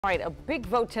All right, a big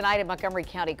vote tonight in Montgomery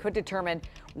County could determine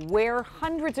where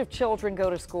hundreds of children go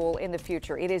to school in the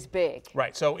future. It is big.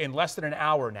 Right. So in less than an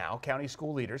hour now, county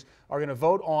school leaders are going to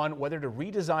vote on whether to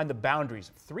redesign the boundaries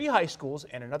of 3 high schools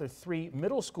and another 3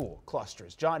 middle school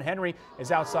clusters. John Henry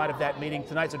is outside of that meeting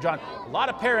tonight. So, John, a lot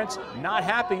of parents not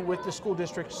happy with the school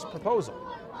district's proposal.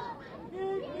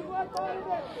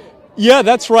 Yeah,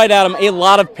 that's right, Adam. A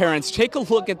lot of parents. Take a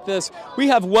look at this. We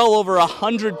have well over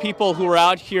 100 people who are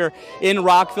out here in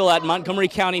Rockville at Montgomery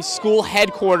County School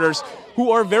headquarters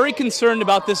who are very concerned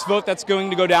about this vote that's going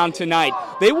to go down tonight.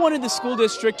 They wanted the school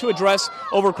district to address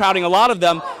overcrowding, a lot of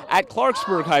them at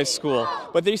Clarksburg High School.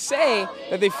 But they say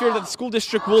that they fear that the school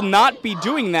district will not be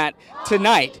doing that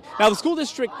tonight. Now, the school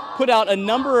district put out a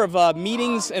number of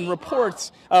meetings and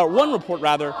reports, one report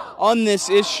rather, on this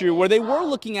issue where they were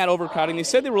looking at overcrowding. They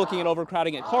said they were looking at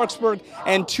overcrowding at Clarksburg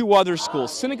and 2 other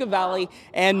schools, Seneca Valley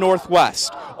and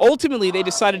Northwest. Ultimately, they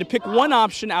decided to pick one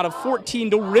option out of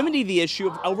 14 to remedy the issue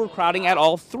of overcrowding at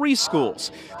all 3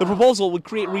 schools. The proposal would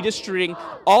create redistricting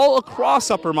all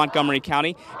across Upper Montgomery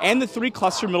County and the 3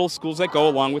 cluster middle schools that go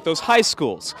along with those high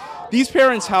schools. These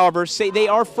parents, however, say they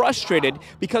are frustrated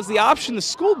because the option the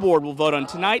school board will vote on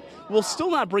tonight will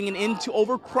still not bring an end to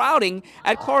overcrowding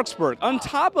at Clarksburg. On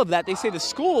top of that, they say the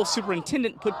school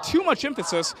superintendent put too much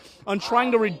emphasis on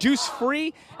trying to reduce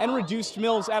free and reduced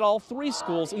meals at all 3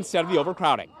 schools instead of the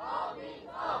overcrowding.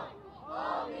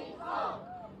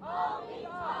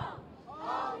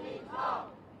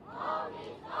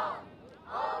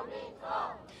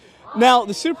 Now,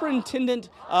 the superintendent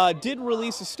did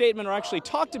release a statement, or actually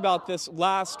talked about this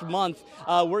last month,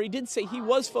 where he did say he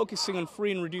was focusing on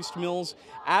free and reduced meals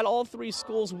at all 3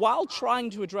 schools while trying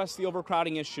to address the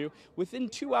overcrowding issue. Within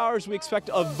 2 hours, we expect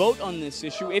a vote on this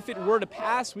issue. If it were to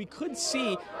pass, we could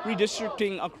see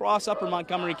redistricting across Upper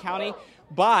Montgomery County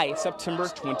by September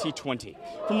 2020.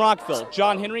 From Rockville,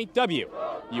 John Henry,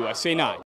 WUSA 9.